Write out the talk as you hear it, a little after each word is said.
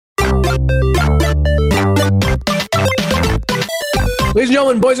Ladies and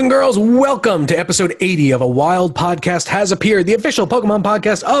gentlemen, boys and girls, welcome to episode 80 of A Wild Podcast Has Appeared, the official Pokemon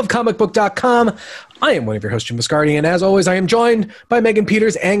podcast of comicbook.com. I am one of your hosts, Jim Viscardi, and as always, I am joined by Megan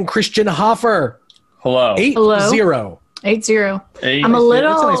Peters and Christian Hoffer. Hello. 8-0. 8-0. I'm a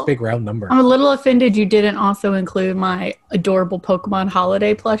little. That's a nice big round number. I'm a little offended you didn't also include my adorable Pokemon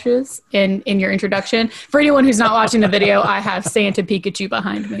holiday plushes in your introduction. For anyone who's not watching the video, I have Santa Pikachu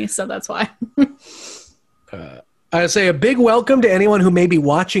behind me, so that's why. I say a big welcome to anyone who may be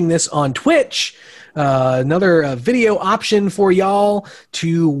watching this on Twitch. Another video option for y'all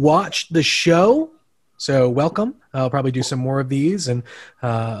to watch the show. So welcome. I'll probably do some more of these, and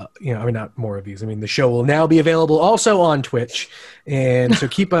not more of these. I mean, the show will now be available also on Twitch, and so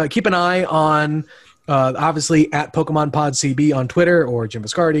keep an eye on obviously at Pokemon Pod CB on Twitter, or Jim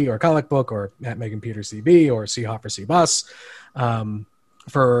Viscardi, or Comic Book, or at Megan Peters CB, or C Hoffer C Bus.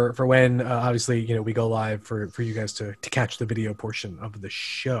 For when obviously we go live for you guys to catch the video portion of the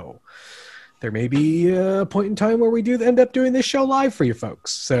show. There may be a point in time where we do end up doing this show live for you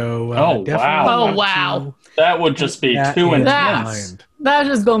folks. So wow, that would just be too intense. That's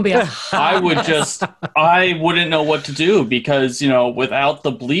just going to be I wouldn't know what to do because without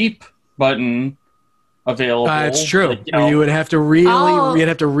the bleep button available, it's true. You would have to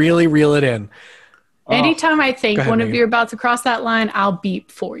really reel it in. Anytime I think one of you are about to cross that line, I'll beep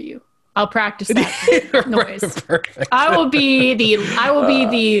for you. I'll practice that noise. Perfect. I will be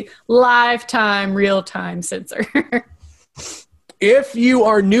the lifetime, real-time censor. If you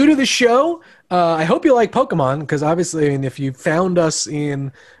are new to the show, I hope you like Pokemon, because obviously, if you found us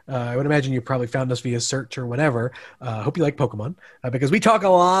in, I would imagine you probably found us via search or whatever. I hope you like Pokemon, because we talk a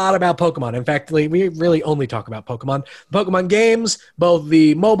lot about Pokemon. In fact, we really only talk about Pokemon. Pokemon games, both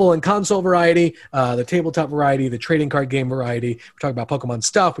the mobile and console variety, the tabletop variety, the trading card game variety. We talk about Pokemon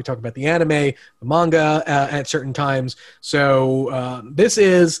stuff. We talk about the anime, the manga at certain times. So this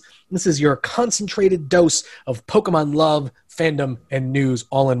is your concentrated dose of Pokemon love, fandom, and news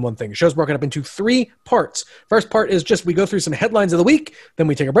all in one thing. The show's broken up into 3 parts. First part is just we go through some headlines of the week, then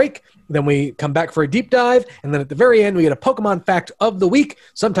we take a break, then we come back for a deep dive, and then at the very end we get a Pokemon fact of the week.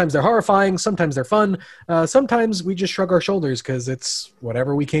 Sometimes they're horrifying, sometimes they're fun, sometimes we just shrug our shoulders because it's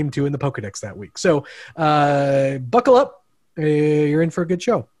whatever we came to in the Pokedex that week. So buckle up. You're in for a good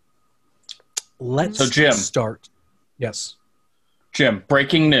show. Let's start. Yes. Jim,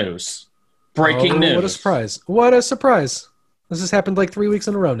 breaking news. Breaking news. What a surprise. What a surprise. This has happened like 3 weeks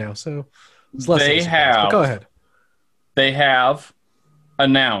in a row now, so it's less than a surprise, but go ahead. They have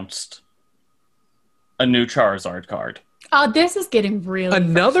announced a new Charizard card. Oh, this is getting really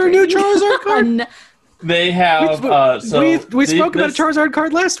Another new Charizard card? They have... we spoke about a Charizard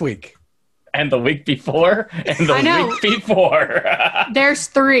card last week. And the week before, and the week before. There's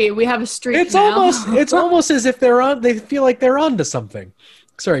 3. We have a streak it's now. It's almost as if they feel like they're onto something.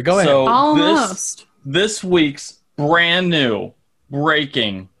 Sorry, go ahead. So almost. This week's brand new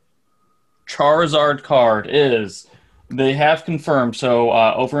breaking Charizard card is, they have confirmed, so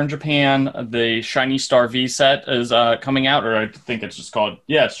over in Japan, the Shiny Star V set is coming out, or I think it's just called,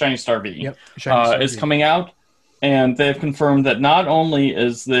 it's Shiny Star V. Yep, Shiny Star is V. coming out. And they've confirmed that not only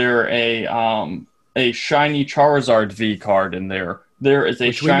is there a Shiny Charizard V card in there, there is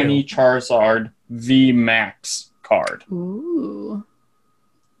a Shiny Charizard V Max card. Ooh.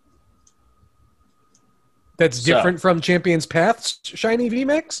 That's different from Champion's Path's Shiny V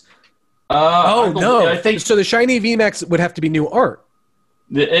Max? No. I think so. The Shiny V Max would have to be new art.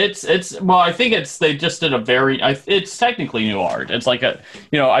 I think they just did it's technically new art. It's like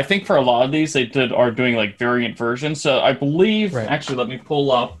I think for a lot of these they are doing like variant versions. So I believe, actually, let me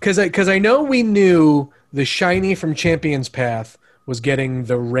pull up. Because I know we knew the Shiny from Champion's Path was getting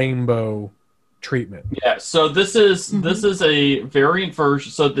the rainbow treatment. Yeah, so this is a variant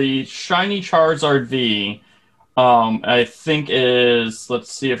version. So the Shiny Charizard V, I think is, let's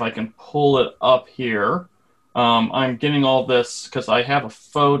see if I can pull it up here. I'm getting all this because I have a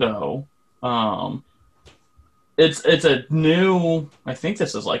photo. It's a new, I think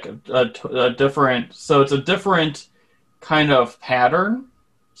this is like a different, so it's a different kind of pattern.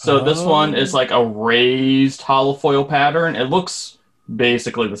 So this one is like a raised holofoil pattern. It looks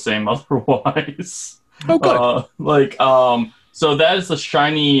basically the same otherwise. Oh, good. So that is the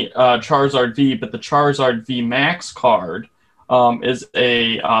Shiny Charizard V, but the Charizard V Max card is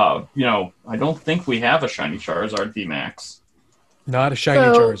I don't think we have a Shiny Charizard V Max. Not a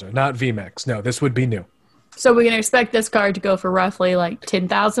Shiny Charizard, not V Max. No, this would be new. So we can expect this card to go for roughly like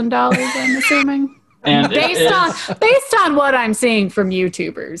 $10,000, I'm assuming? And based on what I'm seeing from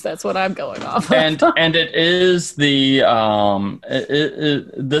YouTubers, that's what I'm going off of. and it is the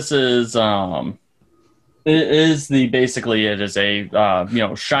basically it is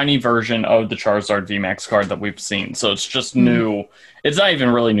a shiny version of the Charizard VMAX card that we've seen. So it's just new. It's not even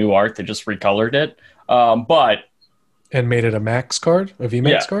really new art. They just recolored it. And made it a Max card, a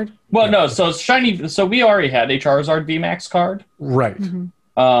VMAX card. Well, no. So it's shiny. So we already had a Charizard VMAX card, right?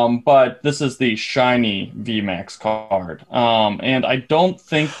 But this is the shiny VMAX card. And I don't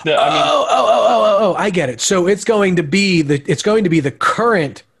think that. I get it. So it's going to be the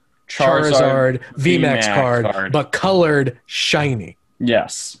current Charizard VMAX card, but colored shiny.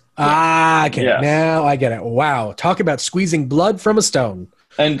 Yes. Okay. Yes. Now I get it. Wow. Talk about squeezing blood from a stone.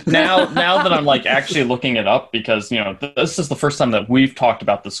 And now that I'm like actually looking it up, because this is the first time that we've talked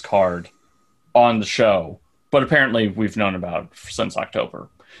about this card on the show, but apparently we've known about it since October.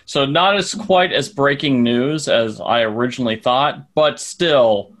 So not as quite as breaking news as I originally thought, but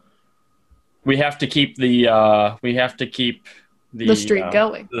still, we have to keep the streak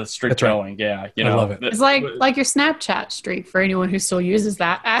going. The streak That's right. going, yeah. I love it. It's like your Snapchat streak for anyone who still uses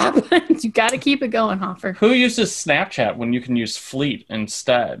that app. You got to keep it going, Hoffer. Who uses Snapchat when you can use Fleet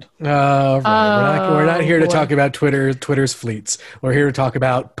instead? Right. We're not here to talk about Twitter's fleets. We're here to talk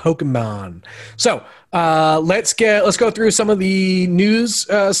about Pokemon. So let's go through some of the news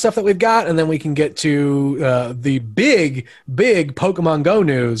stuff that we've got, and then we can get to the big Pokemon Go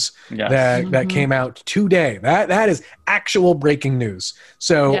news that came out today. That is actual breaking news.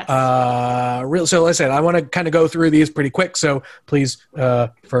 So so listen, I want to kind of go through these pretty quick. So please,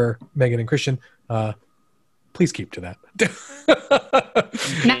 for Megan and Christian, please keep to that.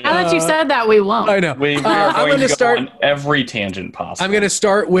 Now that you said that, we won't. I know. We are going to start on every tangent possible. I'm going to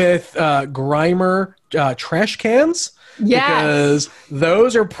start with Grimer trash cans. Yes. Because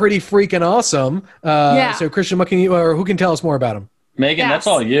those are pretty freaking awesome. So Christian, who can tell us more about them? Megan, that's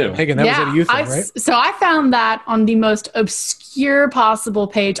all you. Megan, that was a you thing, right? So I found that on the most obscure possible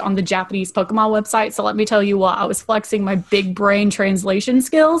page on the Japanese Pokemon website. So let me tell you what, I was flexing my big brain translation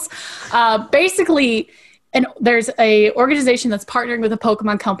skills. Basically, and there's a organization that's partnering with a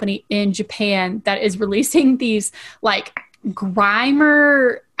Pokemon company in Japan that is releasing these like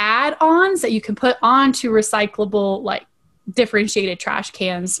Grimer add-ons that you can put onto recyclable, like differentiated trash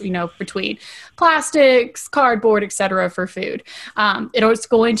cans, between plastics, cardboard, etc. for food. It's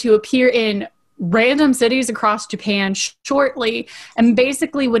going to appear in random cities across Japan shortly. And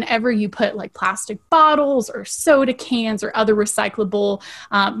basically, whenever you put like plastic bottles or soda cans or other recyclable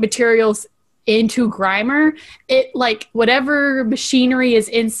materials into Grimer, it like whatever machinery is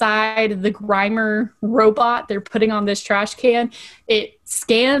inside the Grimer robot they're putting on this trash can, it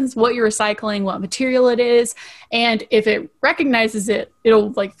scans what you're recycling, what material it is, and if it recognizes it,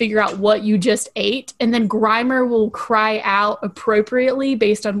 it'll like figure out what you just ate, and then Grimer will cry out appropriately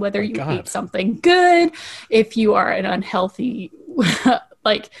based on whether you ate something good, if you are an unhealthy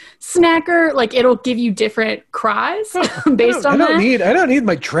like snacker, like it'll give you different cries based on that. I don't need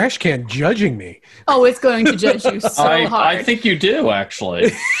my trash can judging me. Oh, it's going to judge you so hard. I think you do,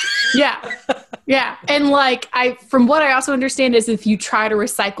 actually. Yeah. And like from what I also understand is if you try to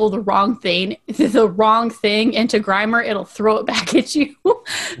recycle the wrong thing into Grimer, it'll throw it back at you.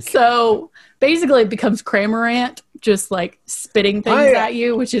 So basically it becomes Cramorant, just like spitting things at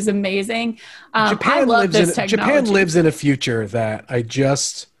you, which is amazing. I love this technology. Japan lives in a future that I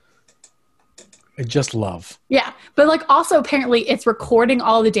just love. Yeah. But like also apparently it's recording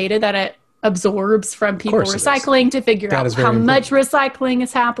all the data that it absorbs from people recycling to figure out how much recycling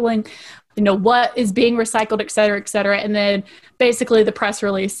is happening, what is being recycled, et cetera, and then basically the press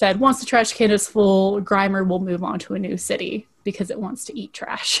release said once the trash can is full, Grimer will move on to a new city because it wants to eat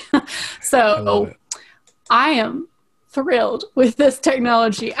trash. So I am thrilled with this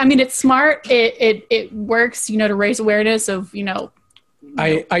technology. I mean, it's smart. It works, to raise awareness of,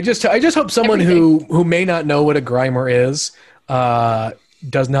 I just hope someone who may not know what a Grimer is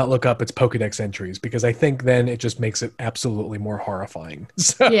does not look up its Pokedex entries, because I think then it just makes it absolutely more horrifying.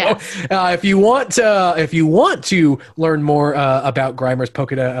 So if you want to learn more about Grimer's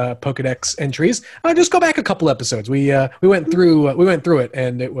Pokedex entries, just go back a couple episodes. We went through it,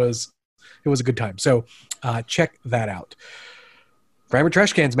 and it was a good time. So check that out. Grimer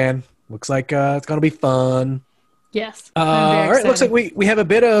trash cans, man. Looks like it's gonna be fun. Yes. All right. Looks like we have a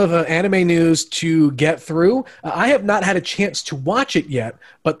bit of anime news to get through. I have not had a chance to watch it yet,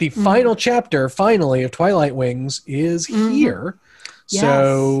 but the final chapter, finally, of Twilight Wings is here. Yes.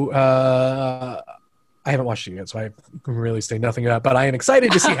 So I haven't watched it yet, so I can really say nothing about it, but I am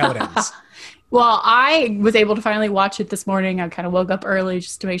excited to see how it ends. Well, I was able to finally watch it this morning. I kind of woke up early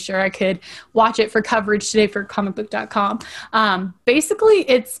just to make sure I could watch it for coverage today for comicbook.com. Basically,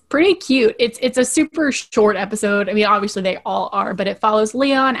 it's pretty cute. It's a super short episode. I mean, obviously they all are, but it follows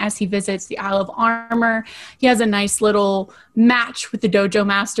Leon as he visits the Isle of Armor. He has a nice little match with the dojo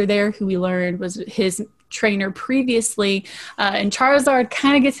master there, who we learned was his trainer previously, and Charizard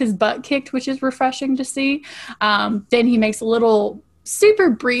kind of gets his butt kicked, which is refreshing to see. Then he makes a little super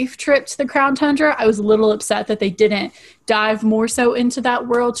brief trip to the Crown Tundra. I was a little upset that they didn't dive more so into that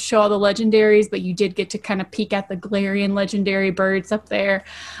world to show all the legendaries, but you did get to kind of peek at the Galarian legendary birds up there.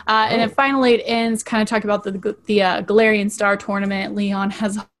 And then finally it ends kind of talking about the Galarian Star Tournament. Leon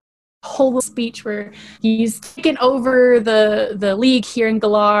has a whole little speech where he's taken over the league here in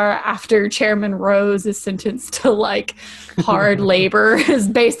Galar after Chairman Rose is sentenced to like hard labor is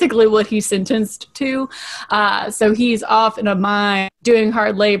basically what he's sentenced to. So he's off in a mine doing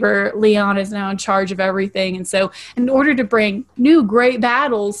hard labor. Leon is now in charge of everything. And so in order to bring new great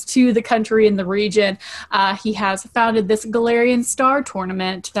battles to the country and the region, he has founded this Galarian Star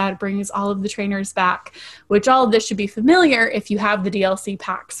Tournament that brings all of the trainers back, which all of this should be familiar if you have the DLC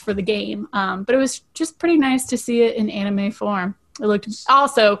packs for the game. But it was just pretty nice to see it in anime form. It looked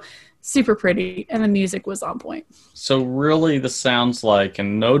also super pretty, and the music was on point. So really, this sounds like,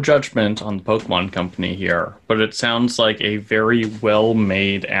 and no judgment on the Pokemon Company here, but it sounds like a very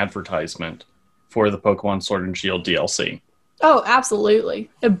well-made advertisement for the Pokemon Sword and Shield DLC. Oh, absolutely.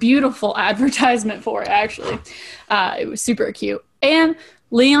 A beautiful advertisement for it, actually. It was super cute. And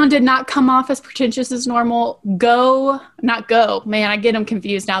Leon did not come off as pretentious as normal. Man, I get him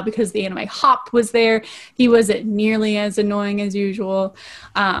confused now because the anime Hop was there. He wasn't nearly as annoying as usual.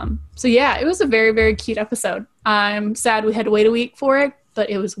 So yeah, it was a very, very cute episode. I'm sad we had to wait a week for it, but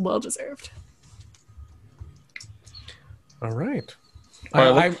it was well-deserved. All right.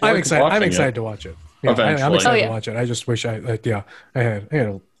 Well, I'm excited to watch it. Yeah, I'm excited to watch it. I just wish I had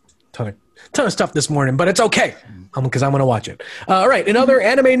a ton of stuff this morning, but it's okay because I'm going to watch it. All right. In other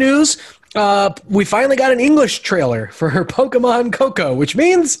anime news, we finally got an English trailer for Pokemon Coco, which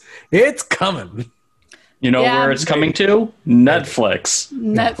means it's coming. You know where it's coming to? Netflix.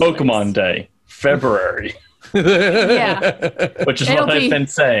 Pokemon Day, February. Yeah. Which is what I've been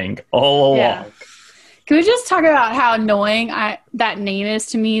saying all along. Yeah. Can we just talk about how annoying that name is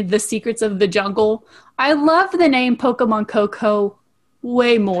to me, The Secrets of the Jungle? I love the name Pokemon Coco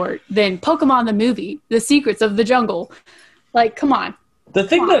way more than Pokemon the movie, The Secrets of the Jungle. Like, come on. The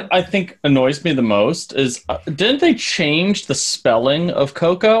thing that I think annoys me the most is, didn't they change the spelling of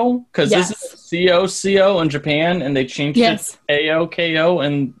Coco? Because this is C-O-C-O in Japan, and they changed it to A-O-K-O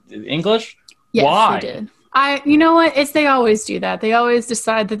in English? Yes, Why? They did. You know what? They always do that. They always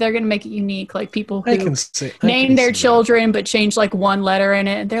decide that they're going to make it unique. Like people who name their children but change like one letter in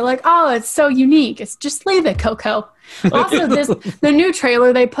it. They're like, oh, it's so unique. It's just leave it, Coco. Also, the new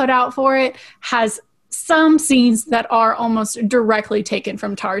trailer they put out for it has some scenes that are almost directly taken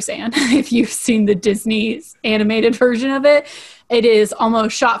from Tarzan. If you've seen the Disney's animated version of it, it is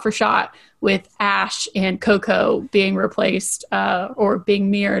almost shot for shot with Ash and Coco being replaced or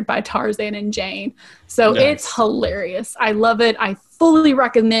being mirrored by Tarzan and Jane. So It's hilarious. I love it. I fully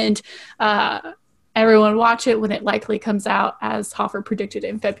recommend everyone watch it when it likely comes out, as Hoffer predicted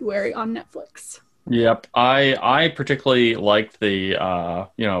in February on Netflix. Yep. I particularly liked the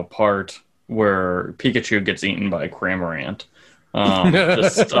part where Pikachu gets eaten by a Cramorant.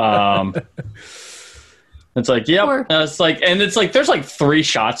 It's like, yep. It's like, there's like 3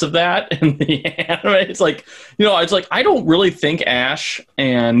 shots of that in the anime. It's like, it's like, I don't really think Ash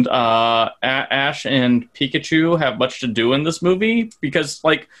and Pikachu have much to do in this movie, because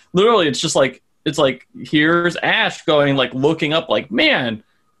like, literally it's just like, it's like, here's Ash going, like, looking up like, man,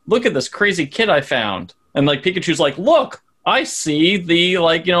 look at this crazy kid I found. And like, Pikachu's like, look, I see the,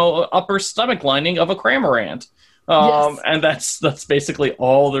 like, upper stomach lining of a Cramorant. And that's basically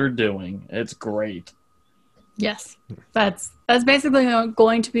all they're doing. It's great. Yes, that's basically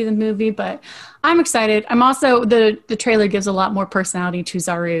going to be the movie, but I'm excited. I'm also, the trailer gives a lot more personality to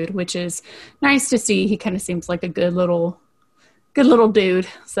Zarude, which is nice to see. He kind of seems like a good little dude.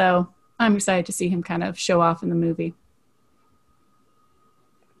 So I'm excited to see him kind of show off in the movie.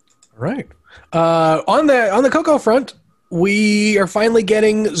 All right. On the Coco front, we are finally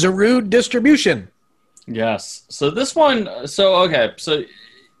getting Zarude distribution. Yes. So this one, so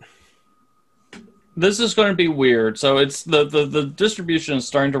this is going to be weird. So it's the distribution is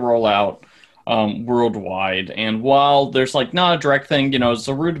starting to roll out worldwide, and while there's like not a direct thing,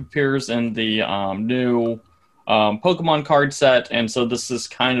 Zarude appears in the new Pokemon card set, and so this is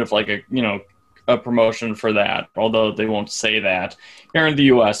kind of like a a promotion for that, although they won't say that here in the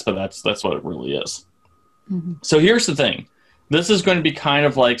US, but that's what it really is. Mm-hmm. So here's the thing. This is going to be kind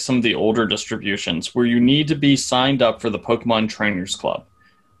of like some of the older distributions where you need to be signed up for the Pokemon Trainers Club.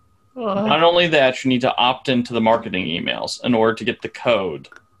 Not only that, you need to opt into the marketing emails in order to get the code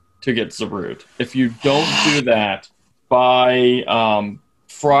to get Zarude. If you don't do that by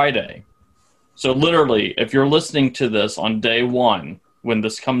Friday, so literally, if you're listening to this on day 1 when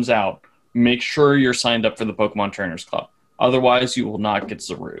this comes out, make sure you're signed up for the Pokemon Trainers Club. Otherwise, you will not get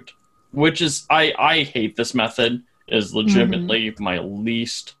Zarude. Which is, I hate this method. Is legitimately my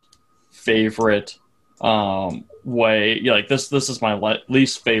least favorite way. Like this is my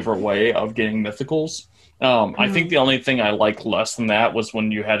least favorite way of getting mythicals. I think the only thing I liked less than that was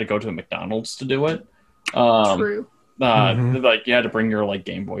when you had to go to McDonald's to do it. True. Like you had to bring your like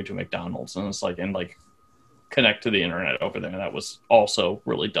Game Boy to McDonald's and it's like and like connect to the internet over there. That was also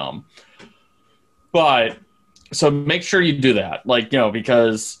really dumb. But so make sure you do that, like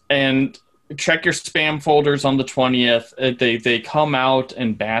because and. Check your spam folders on the 20th. They come out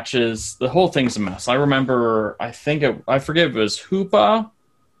in batches. The whole thing's a mess. I remember, I forget if it was Hoopa.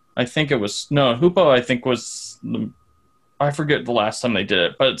 Hoopa I think was, I forget the last time they did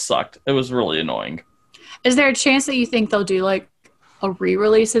it, but it sucked. It was really annoying. Is there a chance that you think they'll do like a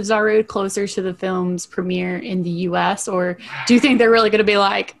re-release of Zarude closer to the film's premiere in the US? Or do you think they're really going to be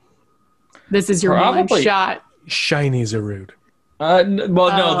like, this is your one shot? Shiny Zarude.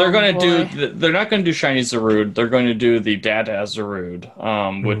 No, they're going to do. They're not going to do Shiny Zarude. They're going to do the Dada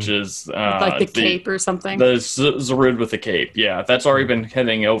Zarude, which is like the cape or something. The Zarude with the cape. Yeah, that's already been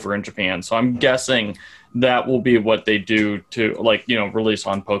heading over in Japan. So I'm guessing that will be what they do to release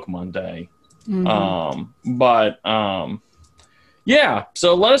on Pokemon Day. Yeah.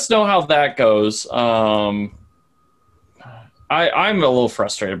 So let us know how that goes. I'm a little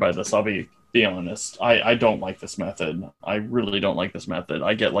frustrated by this. I'll be honest. I don't like this method. I really don't like this method.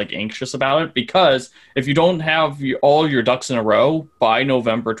 I get anxious about it because if you don't have all your ducks in a row by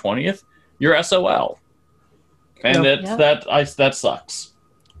November 20th, you're SOL. And that sucks.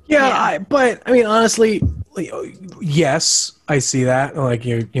 Yeah. But I mean, honestly, yes, I see that.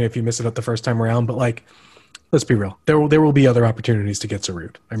 If you miss it up the first time around, but let's be real. There will be other opportunities to get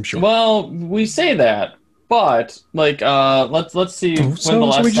Zarude, I'm sure. Well, we say that. But let's see when the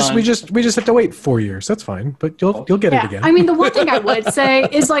last time we just have to wait 4 years. That's fine, but you'll get it again. I mean, the one thing I would say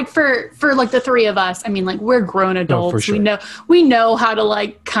is for the three of us. I mean, we're grown adults. For sure. We know how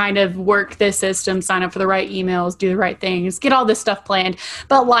to kind of work this system, sign up for the right emails, do the right things, get all this stuff planned.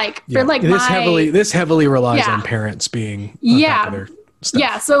 But this heavily relies on parents being on top of their stuff.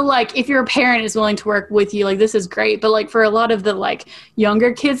 Yeah, so if your parent is willing to work with you, this is great. But for a lot of the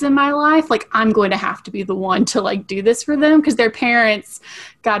younger kids in my life, I'm going to have to be the one to do this for them because their parents,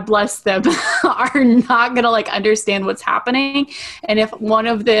 God bless them, are not going to understand what's happening. And if one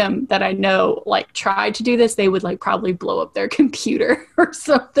of them that I know tried to do this, they would probably blow up their computer or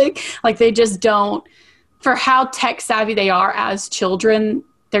something. They just don't, for how tech savvy they are as children,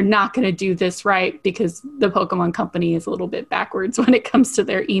 they're not going to do this right because the Pokemon company is a little bit backwards when it comes to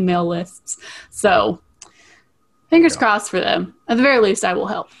their email lists. So fingers crossed for them. At the very least, I will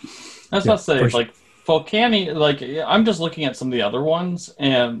help. I was about to say, Volcani, I'm just looking at some of the other ones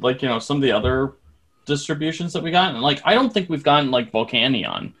and some of the other distributions that we got. And I don't think we've gotten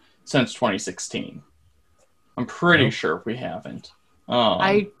Volcanion since 2016. I'm pretty sure we haven't.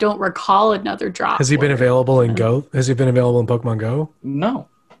 I don't recall another drop. Has he been available in Go? Has he been available in Pokemon Go? No.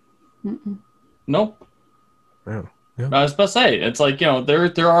 Mm-mm. Nope. Oh, yeah. I was about to say, it's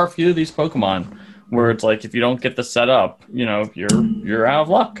there are a few of these Pokemon where it's if you don't get this set up, you're out of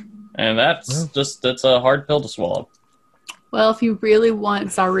luck. And that's a hard pill to swallow. Well, if you really want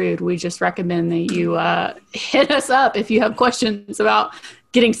Zarude, we just recommend that you hit us up if you have questions about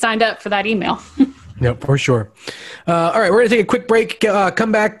getting signed up for that email. Yep, for sure. All right, we're going to take a quick break,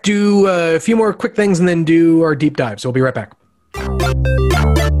 come back, do a few more quick things, and then do our deep dive. So we'll be right back.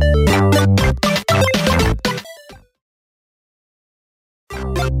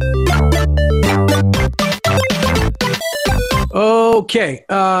 Okay,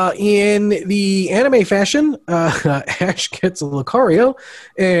 in the anime fashion, Ash gets a Lucario,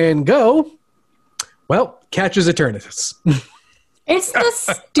 and Go, catches Eternatus. It's the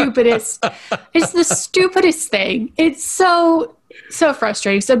stupidest. It's the stupidest thing. It's so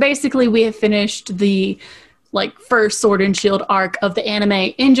frustrating. So basically, we have finished the like first Sword and Shield arc of the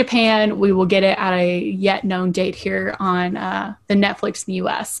anime in Japan. We will get it at a yet known date here on the Netflix in the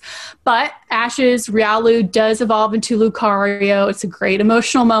US. But Ash's Riolu does evolve into Lucario. It's a great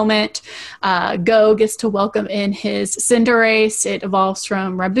emotional moment. Go gets to welcome in his Cinderace. It evolves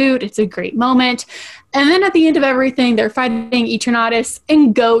from Raboot. It's a great moment. And then at the end of everything, they're fighting Eternatus,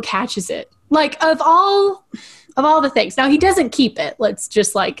 and Go catches it. Like, of all the things. Now, he doesn't keep it. Let's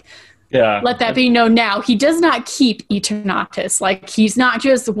just let that be known now. He does not keep Eternatus. Like, he's not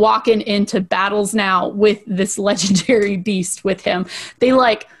just walking into battles now with this legendary beast with him. They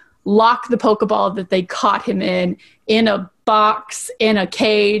lock the Pokeball that they caught him in a box, in a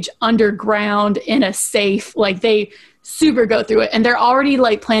cage, underground, in a safe. Like, they super go through it, and they're already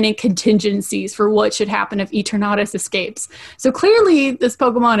planning contingencies for what should happen if Eternatus escapes. So clearly this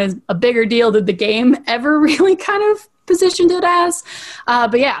Pokemon is a bigger deal than the game ever really kind of positioned it as.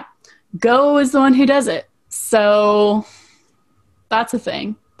 But yeah, Go is the one who does it. So that's a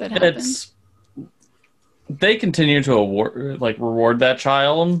thing that happens. They continue to reward that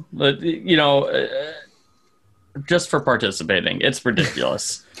child, just for participating. It's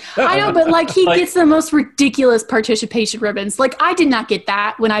ridiculous. I know, but he gets the most ridiculous participation ribbons. I did not get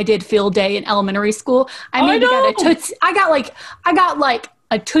that when I did field day in elementary school. I got a Tootsie. I got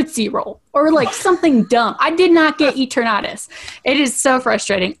a Tootsie Roll or something dumb. I did not get Eternatus. It is so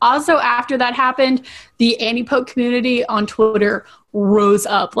frustrating. Also, after that happened, the Anti-Poke community on Twitter rose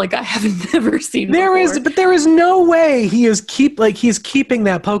up like I have never seen before. But there is no way he's keeping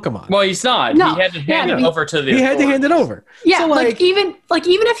that Pokemon. Well, he's not. No, he had to hand it over to the. He had to hand it over. Yeah, so even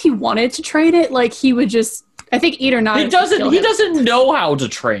if he wanted to trade it, he would just. I think Eternatus. He doesn't know how to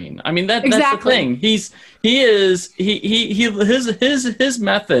train. I mean that's the thing. His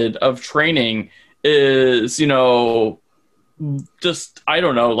method of training is just I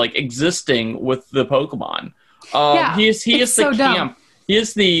don't know existing with the Pokemon. He is the so camp. Dumb. He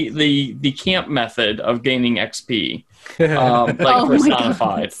is the camp method of gaining XP.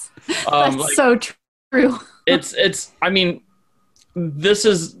 Personified. That's so true. It's. I mean, this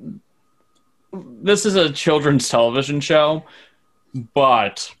is a children's television show,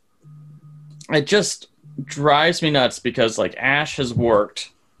 but it just drives me nuts because Ash has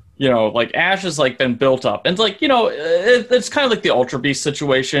worked. Ash has been built up, and it's kind of like the Ultra Beast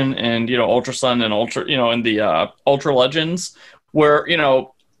situation, and Ultra Sun and Ultra, in the Ultra Legends, where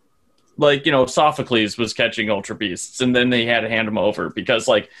Sophocles was catching Ultra Beasts, and then they had to hand them over because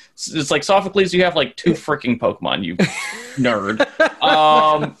it's Sophocles, you have two freaking Pokemon, you nerd,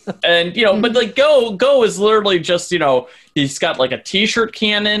 and but Go is literally just he's got a T-shirt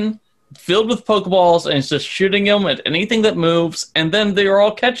cannon filled with Pokeballs, and it's just shooting them at anything that moves, and then they're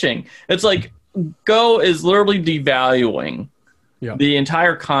all catching. It's Go is literally devaluing the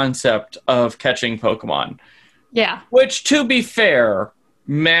entire concept of catching Pokemon. Yeah. Which, to be fair,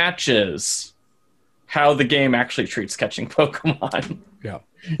 matches how the game actually treats catching Pokemon. Yeah.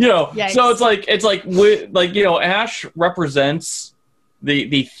 Yikes. So it's Ash represents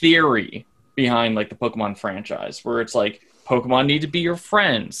the theory behind the Pokemon franchise, where it's Pokemon need to be your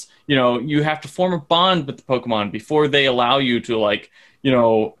friends. You have to form a bond with the Pokemon before they allow you to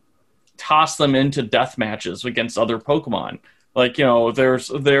toss them into death matches against other Pokemon. There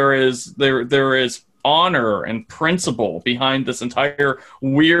is honor and principle behind this entire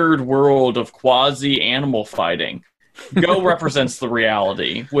weird world of quasi animal fighting. Go represents the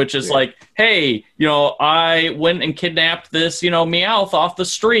reality, which is hey, I went and kidnapped this, Meowth off the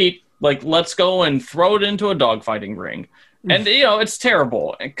street. Let's go and throw it into a dogfighting ring. And, it's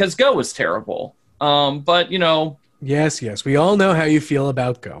terrible, because Go is terrible. But, Yes, we all know how you feel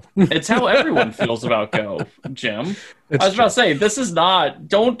about Go. It's how everyone feels about Go, Jim. I was about to say, this is not,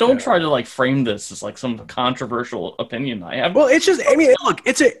 don't try to, frame this as, some controversial opinion I have. Well, it's just, look,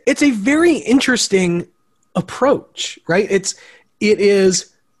 it's a very interesting approach, right? It is...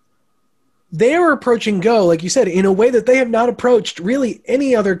 They are approaching Go, like you said, in a way that they have not approached really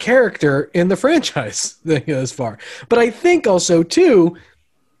any other character in the franchise thus far. But I think also, too,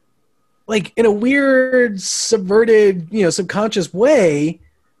 in a weird, subverted, subconscious way,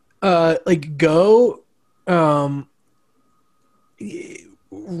 Go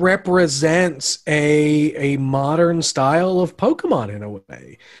represents a modern style of Pokemon in a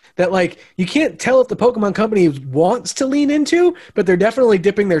way that you can't tell if the Pokemon company wants to lean into, but they're definitely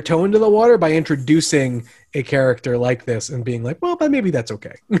dipping their toe into the water by introducing a character like this and being well, but maybe that's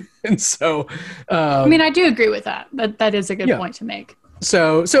okay. And so I do agree with that. That is a good point to make.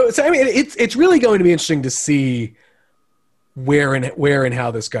 So it's really going to be interesting to see where and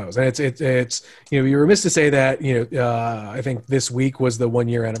how this goes. And it's you're remiss to say that I think this week was the 1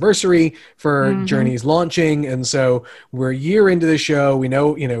 year anniversary for Journey's launching, and so we're a year into the show. We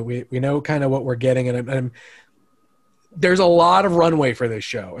know we know kind of what we're getting, and there's a lot of runway for this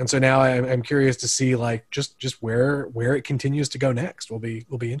show, and so now I'm curious to see like just where it continues to go next. Will be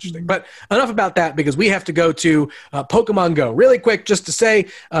interesting. But enough about that, because we have to go to Pokemon Go really quick. Just to say,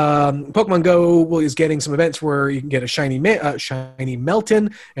 Pokemon Go is getting some events where you can get a shiny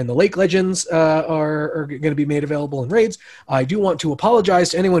Melton, and the Lake Legends are going to be made available in raids. I do want to apologize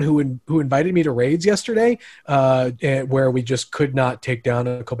to anyone who invited me to raids yesterday, where we just could not take down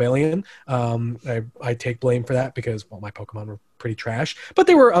a Cobalion. I take blame for that because my Pokemon were pretty trash, but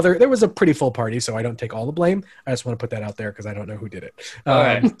there was a pretty full party, so I don't take all the blame. I just want to put that out there because I don't know who did it.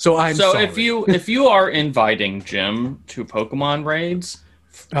 So sorry. if you are inviting Jim to Pokemon raids,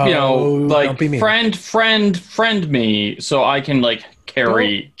 don't be mean. friend me so I can like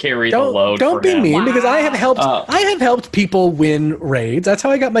carry the load. Don't be him. mean, because I have helped people win raids. That's how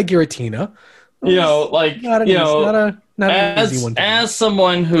I got my Giratina. Not an easy one. As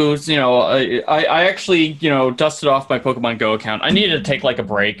someone who's, I actually, dusted off my Pokemon Go account. I needed to take like a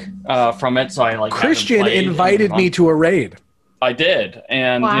break from it, so I Christian invited me to a raid. I did,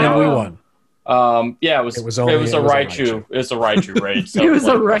 and and we won. It was a Raichu. It was a Raichu raid. So it was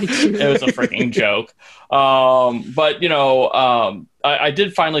a Raichu. It was a freaking joke. I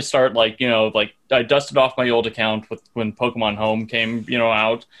did finally start I dusted off my old account when Pokemon Home came,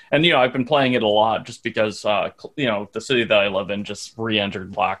 out, and I've been playing it a lot just because the city that I live in just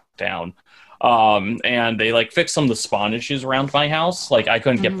re-entered lockdown. And they fixed some of the spawn issues around my house. I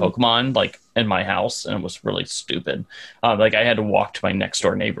couldn't get Pokemon in my house, and it was really stupid. I had to walk to my next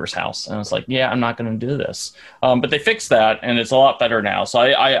door neighbor's house, and I was like, yeah, I'm not going to do this. But they fixed that, and it's a lot better now. So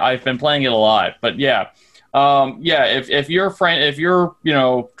I've been playing it a lot. But if you're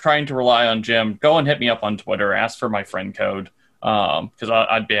trying to rely on Jim, go and hit me up on Twitter. Ask for my friend code, because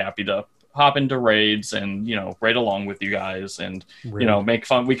I'd be happy to hop into raids and raid along with you guys, and make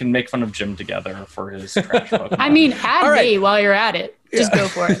fun. We can make fun of Jim together for his trash Pokemon. I mean, add me while you're at it. Just go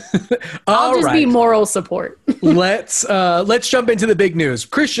for it. I'll just be moral support. Let's jump into the big news.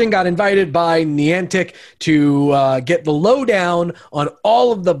 Christian got invited by Niantic to get the lowdown on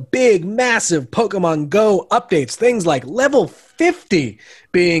all of the big, massive Pokemon Go updates. Things like level 50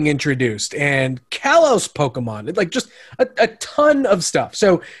 being introduced and Kalos Pokemon. Just a ton of stuff.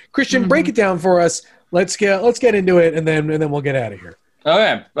 So Christian, break it down for us. Let's get into it, and then we'll get out of here.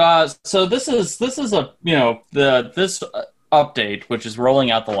 Okay. So this is this update, which is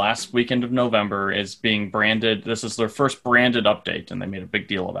rolling out the last weekend of November, is being branded. This is their first branded update, and they made a big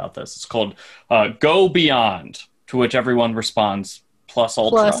deal about this. It's called Go Beyond, to which everyone responds Plus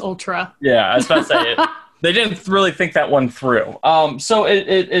Ultra. Plus Ultra. Yeah, I was about to say it. They didn't really think that one through. So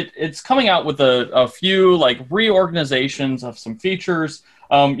it's coming out with a few reorganizations of some features.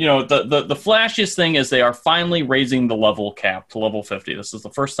 The flashiest thing is they are finally raising the level cap to level 50. This is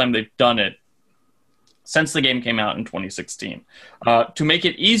the first time they've done it since the game came out in 2016. To make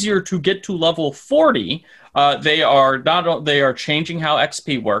it easier to get to level 40, they are changing how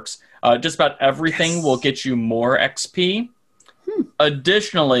XP works. Just about everything will get you more XP.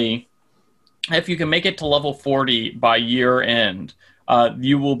 Additionally, if you can make it to level 40 by year end,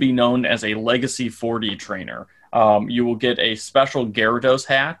 you will be known as a Legacy 40 trainer. You will get a special Gyarados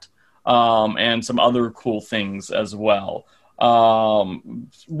hat and some other cool things as well.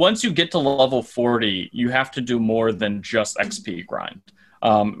 Once you get to level 40, you have to do more than just XP grind.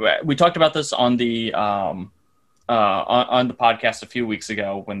 We talked about this on the podcast a few weeks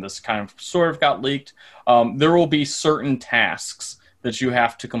ago when this kind of sort of got leaked. There will be certain tasks that you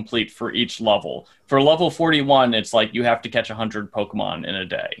have to complete for each level. For level 41, it's you have to catch 100 Pokemon in a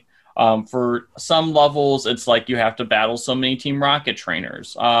day. For some levels, it's you have to battle so many Team Rocket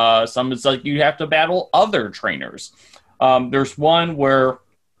trainers. Some it's you have to battle other trainers. There's one where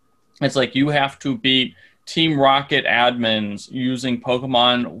it's you have to beat Team Rocket admins using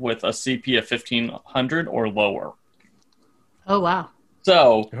Pokemon with a CP of 1500 or lower. Oh, wow.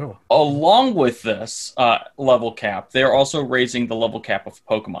 So, along with this level cap, they're also raising the level cap of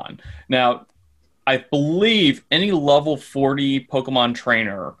Pokemon. Now, I believe any level 40 Pokemon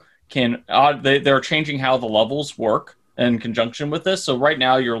trainer can... they're changing how the levels work in conjunction with this. So right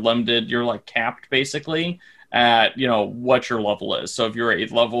now, you're limited, you're capped, basically, at what your level is. So if you're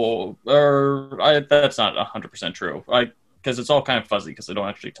 8th level, that's not 100% true, because it's all kind of fuzzy because they don't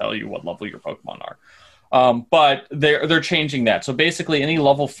actually tell you what level your Pokemon are. But they're changing that. So basically, any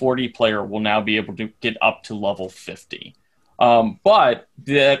level 40 player will now be able to get up to level 50. But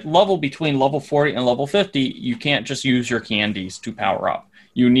the level between level 40 and level 50, you can't just use your candies to power up.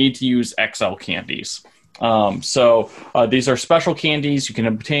 You need to use XL candies. So these are special candies. You can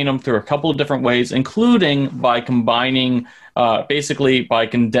obtain them through a couple of different ways, including by combining, basically by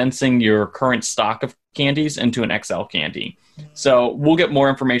condensing your current stock of candies into an XL candy. So we'll get more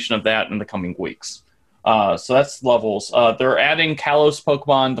information of that in the coming weeks. So that's levels. They're adding Kalos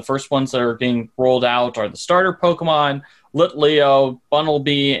Pokemon. The first ones that are being rolled out are the starter Pokemon, Litleo,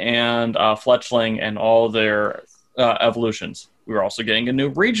 Bunnelby, and Fletchling, and all their evolutions. We're also getting a new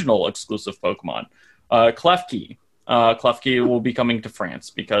regional exclusive Pokemon, Klefki. Klefki will be coming to France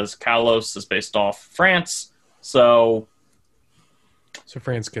because Kalos is based off France. So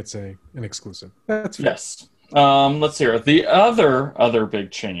France gets an exclusive. That's fair. Yes. Let's hear it. The other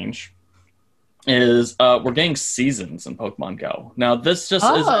big change is we're getting seasons in Pokemon Go. Now this just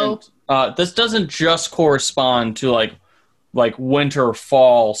isn't. This doesn't just correspond to like winter,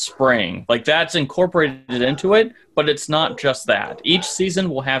 fall, spring. Like that's incorporated into it, but it's not just that. Each season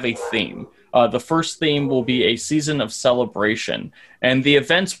will have a theme. The first theme will be a season of celebration, and the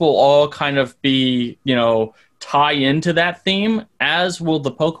events will all kind of be, tie into that theme, as will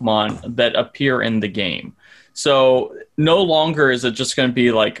the Pokemon that appear in the game. So no longer is it just going to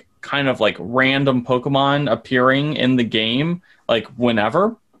be like kind of like random Pokemon appearing in the game, like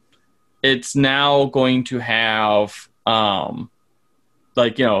whenever. It's now going to have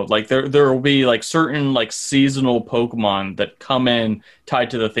there will be like certain like seasonal Pokemon that come in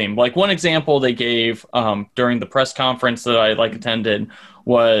tied to the theme. Like one example they gave during the press conference that I attended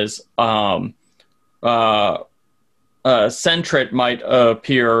was Sentret might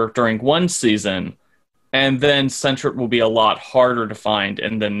appear during one season, and then Sentret will be a lot harder to find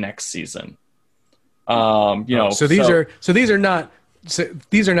in the next season. So these are not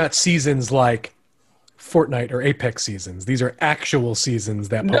seasons like Fortnite or Apex seasons. These are actual seasons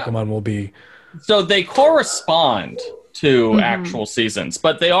that Pokemon will be. So they correspond to actual seasons,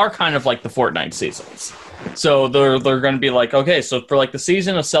 but they are kind of like the Fortnite seasons. So they're going to be like, okay, so for like the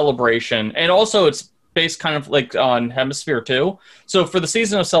season of celebration, and also it's based kind of like on Hemisphere too. So for the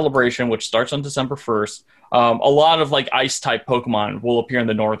season of celebration, which starts on December 1st, a lot of like ice type Pokemon will appear in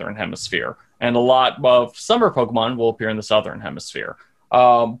the Northern Hemisphere, and a lot of summer Pokemon will appear in the Southern Hemisphere.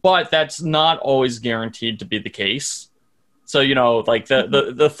 But that's not always guaranteed to be the case. So, like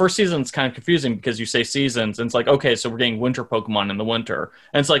the first season is kind of confusing because you say seasons and it's like, okay, so we're getting winter Pokemon in the winter.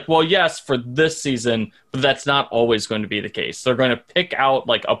 And it's like, well, yes, for this season, but that's not always going to be the case. They're going to pick out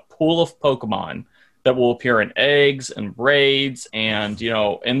like a pool of Pokemon that will appear in eggs and raids and,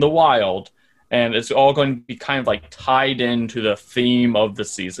 in the wild. And it's all going to be kind of like tied into the theme of the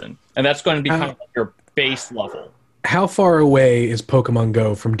season. And that's going to be kind of like your base level. How far away is Pokemon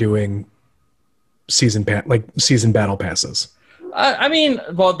Go from doing season battle passes? I mean,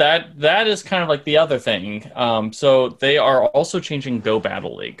 well, that is kind of like the other thing. So they are also changing Go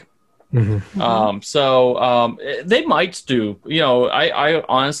Battle League. So they might do. I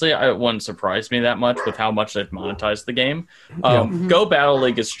honestly, it wouldn't surprise me that much with how much they've monetized the game. Go Battle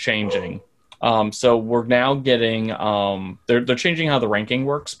League is changing. So we're now getting they're changing how the ranking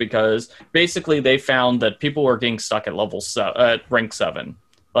works, because basically they found that people were getting stuck at at rank 7.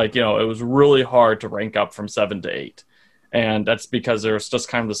 Like, it was really hard to rank up from 7 to 8. And that's because there's just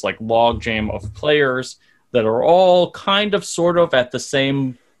kind of this like log jam of players that are all kind of sort of at the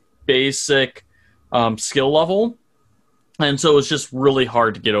same basic skill level. And so it's just really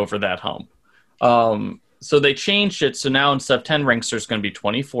hard to get over that hump. So they changed it. So now instead of 10 ranks, there's going to be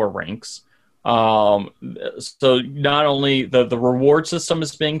 24 ranks. So not only the reward system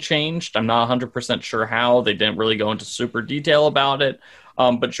is being changed, I'm not 100% sure how. They didn't really go into super detail about it.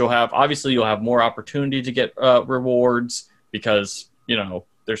 But you'll have more opportunity to get rewards because,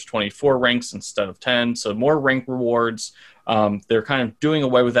 there's 24 ranks instead of 10. So more rank rewards. They're kind of doing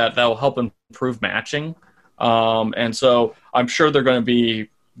away with that. That will help improve matching. And so I'm sure they're going to be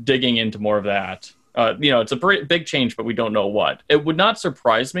digging into more of that. It's a big change, but we don't know what. It would not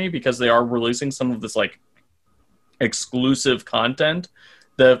surprise me because they are releasing some of this like exclusive content.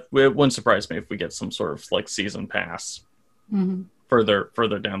 That it wouldn't surprise me if we get some sort of like season pass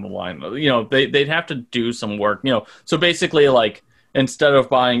further down the line. They'd have to do some work. So basically, like instead of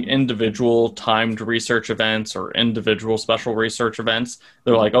buying individual timed research events or individual special research events,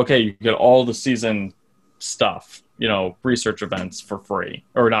 they're like, okay, you get all the season stuff. Research events for free,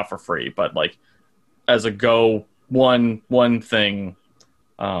 or not for free, but like as a go one thing,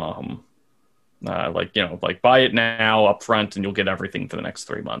 buy it now up front and you'll get everything for the next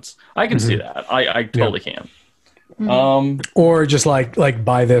 3 months. I can see that. I totally can. Or just like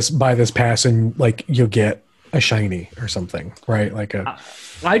buy this pass and like you'll get a shiny or something, right? Like a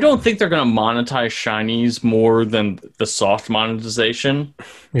I don't think they're going to monetize shinies more than the soft monetization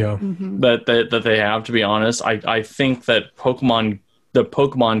that they have. To be honest, I think that the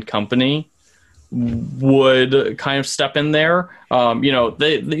Pokemon Company, would kind of step in there.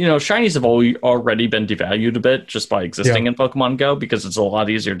 Shinies have already been devalued a bit just by existing in Pokemon Go, because it's a lot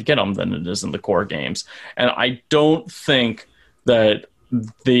easier to get them than it is in the core games. And I don't think that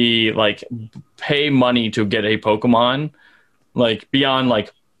the pay money to get a Pokemon,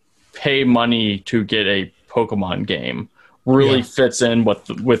 beyond pay money to get a Pokemon game, really fits in with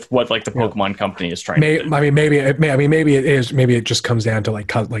what the Pokemon Company is trying to do. Maybe it is. Maybe it just comes down to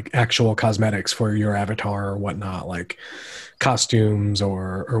actual cosmetics for your avatar or whatnot, like costumes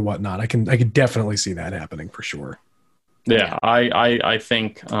or whatnot. I can definitely see that happening for sure. Yeah, I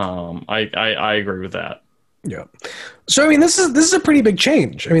think I agree with that. Yeah. So I mean, this is a pretty big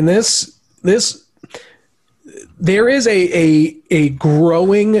change. I mean, this there is a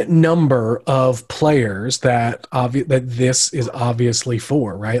growing number of players that this is obviously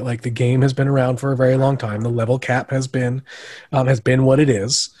for, right? Like, the game has been around for a very long time. The level cap has been what it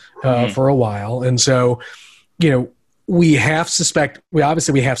is for a while, and so we have suspected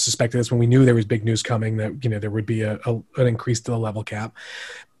this when we knew there was big news coming, that there would be an increase to the level cap.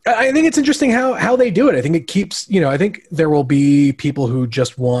 I think it's interesting how they do it. I think it keeps, I think there will be people who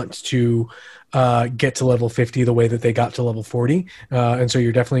just want to get to level 50 the way that they got to level 40. And so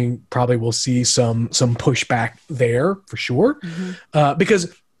you're definitely probably will see some pushback there for sure.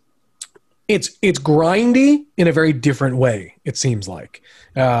 Because it's grindy in a very different way, it seems like,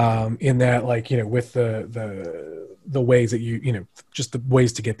 in that, with the ways that just the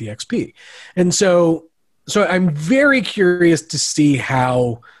ways to get the XP. And so I'm very curious to see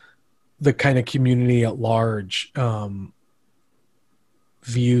how the kind of community at large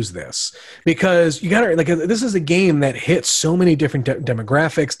views this, because you gotta this is a game that hits so many different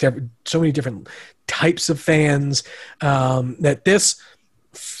demographics, so many different types of fans, that this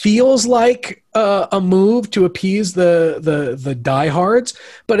feels like a move to appease the diehards.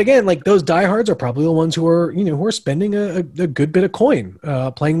 But again, those diehards are probably the ones who are spending a good bit of coin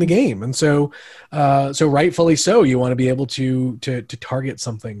playing the game, and so rightfully so, you want to be able to target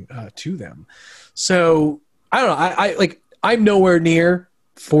something to them. So I don't know. I'm nowhere near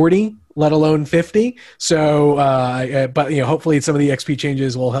 40, let alone 50. So, but hopefully some of the XP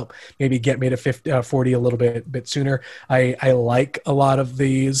changes will help maybe get me to 40 a little bit sooner. I like a lot of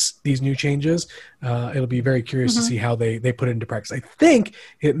these new changes. It'll be very curious to see how they put it into practice. I think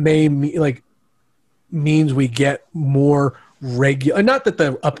it may means we get more regular, not that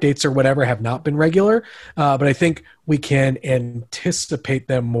the updates or whatever have not been regular, but I think we can anticipate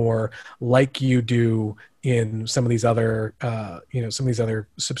them more like you do in some of these other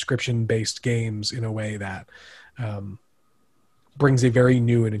subscription-based games, in a way that brings a very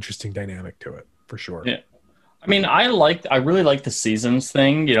new and interesting dynamic to it, for sure. Yeah. I mean, I really like the seasons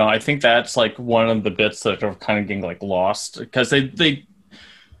thing. I think that's one of the bits that are kind of getting lost, because they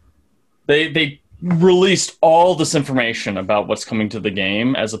released all this information about what's coming to the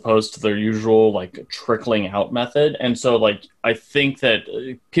game, as opposed to their usual trickling out method. And so I think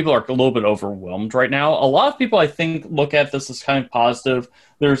that people are a little bit overwhelmed right now. A lot of people, I think, look at this as kind of positive.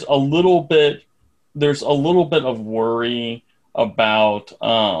 There's a little bit of worry about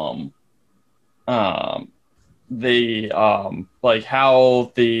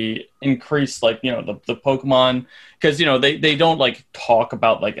how the increased the Pokemon, because they don't talk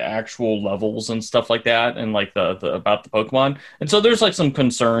about actual levels and stuff like that, and the about the Pokemon, and so there's some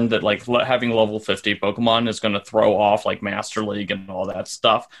concern that having level 50 Pokemon is going to throw off Master League and all that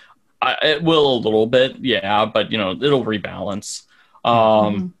stuff. It will a little bit, yeah, but it'll rebalance.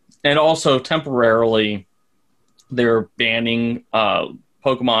 And also temporarily they're banning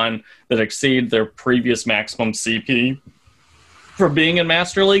Pokemon that exceed their previous maximum CP from being in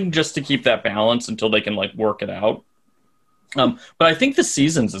Master League, just to keep that balance until they can work it out. But I think the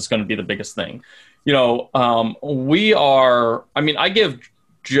seasons is going to be the biggest thing. I give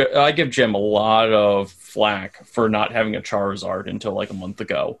Jim a lot of flack for not having a Charizard until a month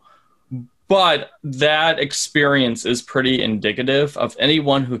ago. But that experience is pretty indicative of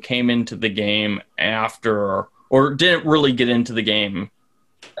anyone who came into the game after, or didn't really get into the game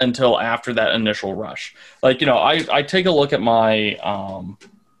until after that initial rush. I take a look at my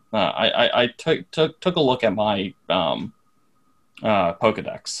I took a look at my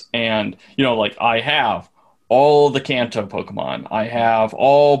Pokedex, and I have all the Kanto Pokemon. I have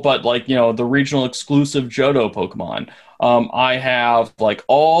all but the regional exclusive Johto Pokemon. I have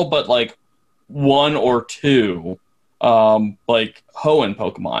all but one or two like Hoenn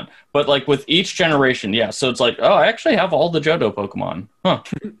Pokemon. But like with each generation, yeah. So it's like, oh, I actually have all the Johto Pokemon. Huh.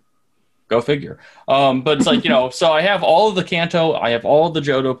 Go figure. But it's like, so I have all of the Kanto, I have all of the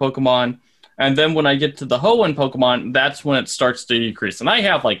Johto Pokemon, and then when I get to the Hoenn Pokemon, that's when it starts to decrease. And I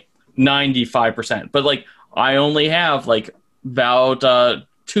have like 95%, but like I only have like about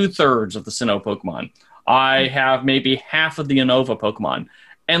 2/3 of the Sinnoh Pokemon. I have maybe half of the Unova Pokemon.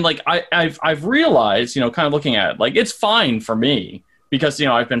 And like I've realized, kind of looking at it, like it's fine for me because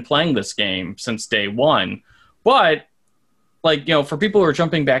I've been playing this game since day one. But like, for people who are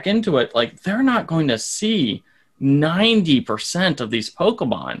jumping back into it, like they're not going to see 90% of these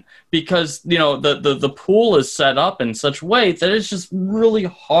Pokemon because, the pool is set up in such a way that it's just really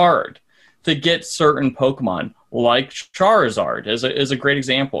hard to get certain Pokemon, like Charizard is a great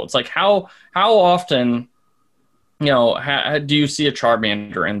example. It's like how often, do you see a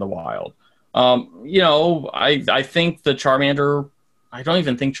Charmander in the wild? I think the Charmander, I don't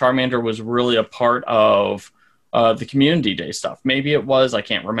even think Charmander was really a part of the Community Day stuff. Maybe it was, I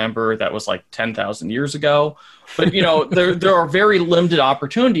can't remember. That was like 10,000 years ago. But there are very limited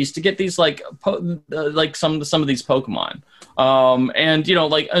opportunities to get these like some of these Pokemon. And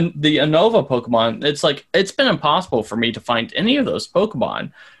like the Unova Pokemon, it's like it's been impossible for me to find any of those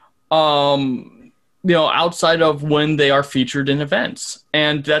Pokemon. Outside of when they are featured in events.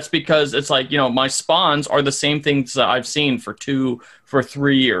 And that's because it's like, my spawns are the same things that I've seen for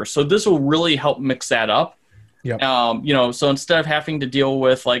 3 years. So this will really help mix that up. Yep. So instead of having to deal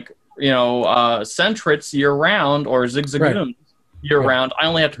with like, Sentrits year round or Zigzagoons year round, I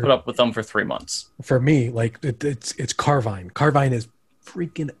only have to put up with them for 3 months. For me, like it's Carvine. Carvine is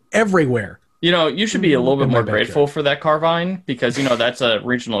freaking everywhere. You should be a little bit more grateful for that Carvine because, that's a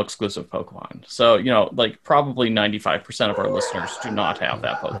regional exclusive Pokemon. So, like probably 95% of our listeners do not have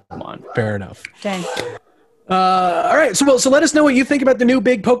that Pokemon. Fair enough. Dang. All right. So let us know what you think about the new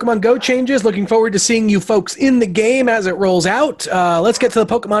big Pokemon Go changes. Looking forward to seeing you folks in the game as it rolls out. Let's get to the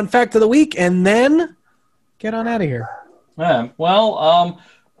Pokemon Fact of the Week and then get on out of here. Yeah. Well,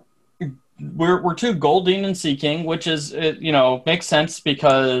 we're to Goldeen and Seaking, which is, makes sense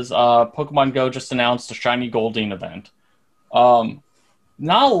because Pokemon Go just announced a Shiny Goldeen event.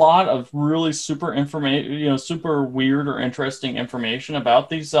 Not a lot of really super information, super weird or interesting information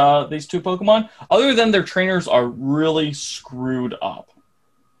about these two Pokemon, other than their trainers are really screwed up.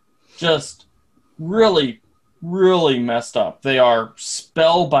 Just really, really messed up. They are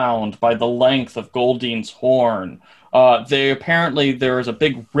spellbound by the length of Goldeen's horn. There is a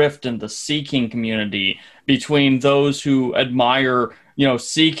big rift in the Seaking community between those who admire,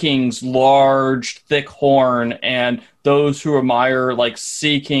 Seaking's large, thick horn and those who admire like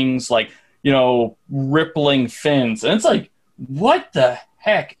Seaking's like, rippling fins. And it's like, what the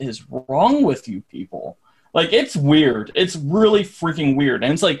heck is wrong with you people? Like, it's weird. It's really freaking weird.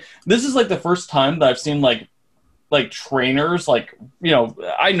 And it's like, this is like the first time that I've seen like trainers, like,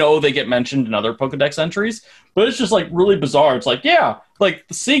 I know they get mentioned in other Pokedex entries, but it's just like really bizarre. It's like, yeah, like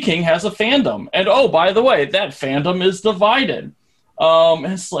the Seaking has a fandom. And oh, by the way, that fandom is divided. And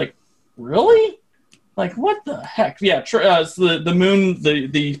it's like, really? Like, what the heck? Yeah, it's the moon,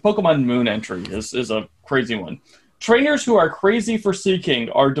 the Pokemon Moon entry is a crazy one. Trainers who are crazy for Seaking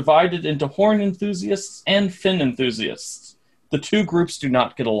are divided into horn enthusiasts and fin enthusiasts. The two groups do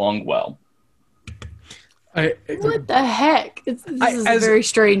not get along well. What the heck? This is a very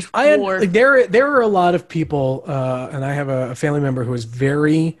strange war. There are a lot of people, and I have a family member who is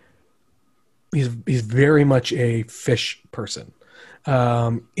he's very much a fish person.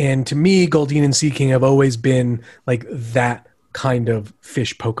 And to me, Goldeen and Seaking have always been like that kind of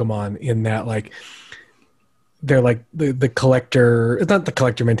fish Pokemon in that like they're like the collector. It's not the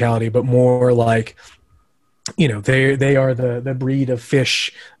collector mentality, but more like they are the breed of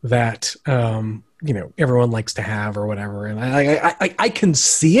fish that everyone likes to have or whatever. And I can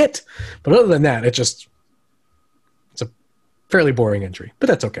see it, but other than that, it's a fairly boring entry. But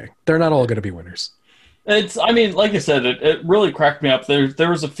that's okay. They're not all going to be winners. Like I said, it really cracked me up. There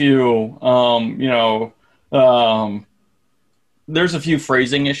was a few, there's a few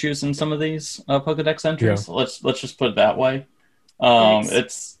phrasing issues in some of these Pokedex entries. Yeah. Let's just put it that way.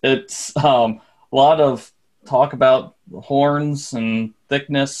 It's a lot of talk about horns and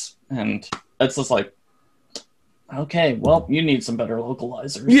thickness, and it's just like, okay, well, you need some better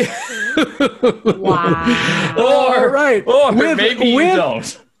localizers. Yeah. Wow. Or maybe you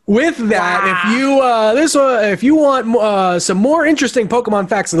don't. With that, if you want some more interesting Pokemon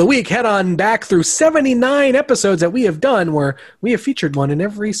facts of the week, head on back through 79 episodes that we have done where we have featured one in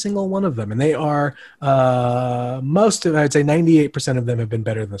every single one of them. And they are, I'd say 98% of them have been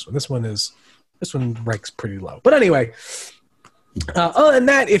better than this one. This one is This one ranks pretty low. But anyway, other than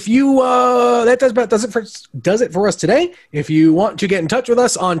that, if you that does it for us today. If you want to get in touch with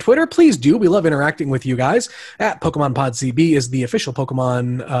us on Twitter, please do. We love interacting with you guys. At PokemonPodCB is the official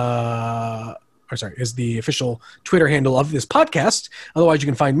is the official Twitter handle of this podcast. Otherwise, you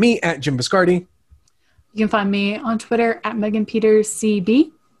can find me at Jim Biscardi. You can find me on Twitter at Megan Peters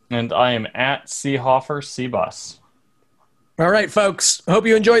CB. And I am at Seahoffer Cbus. All right, folks. Hope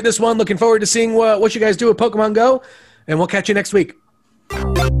you enjoyed this one. Looking forward to seeing what you guys do with Pokemon Go. And we'll catch you next week.